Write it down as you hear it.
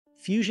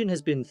Fusion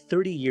has been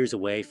 30 years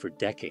away for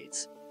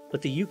decades,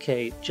 but the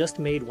UK just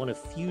made one of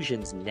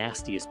fusion's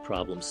nastiest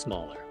problems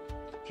smaller.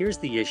 Here's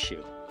the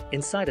issue.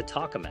 Inside a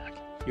tokamak,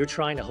 you're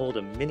trying to hold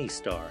a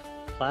mini-star,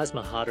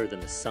 plasma hotter than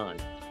the sun,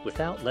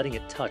 without letting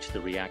it touch the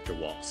reactor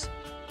walls.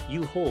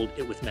 You hold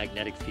it with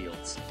magnetic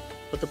fields,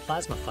 but the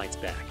plasma fights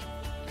back.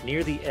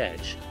 Near the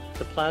edge,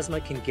 the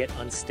plasma can get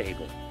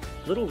unstable.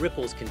 Little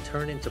ripples can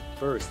turn into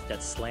bursts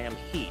that slam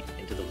heat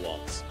into the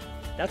walls.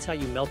 That's how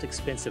you melt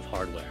expensive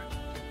hardware.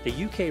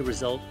 The UK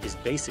result is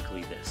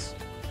basically this: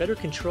 better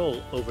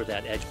control over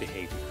that edge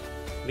behavior,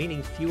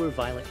 meaning fewer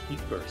violent heat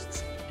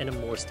bursts and a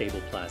more stable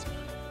plasma.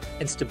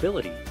 And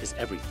stability is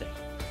everything.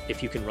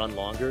 If you can run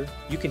longer,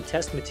 you can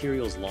test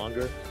materials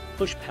longer,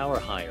 push power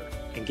higher,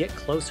 and get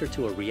closer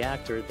to a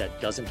reactor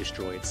that doesn't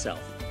destroy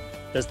itself.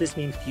 Does this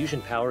mean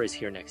fusion power is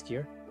here next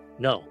year?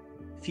 No.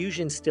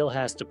 Fusion still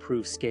has to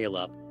prove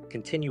scale-up,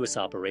 continuous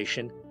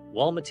operation,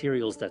 wall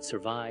materials that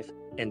survive,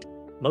 and,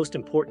 most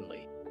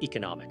importantly,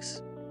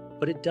 economics.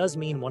 But it does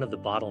mean one of the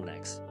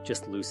bottlenecks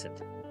just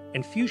loosened.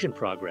 And fusion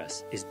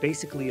progress is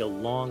basically a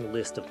long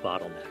list of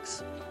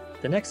bottlenecks.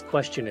 The next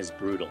question is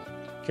brutal.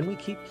 Can we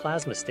keep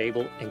plasma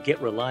stable and get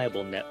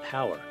reliable net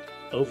power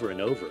over and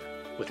over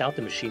without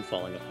the machine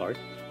falling apart?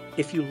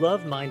 If you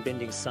love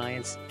mind-bending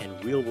science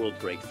and real-world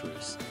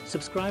breakthroughs,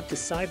 subscribe to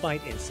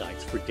SciByte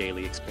Insights for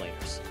daily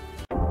explainers.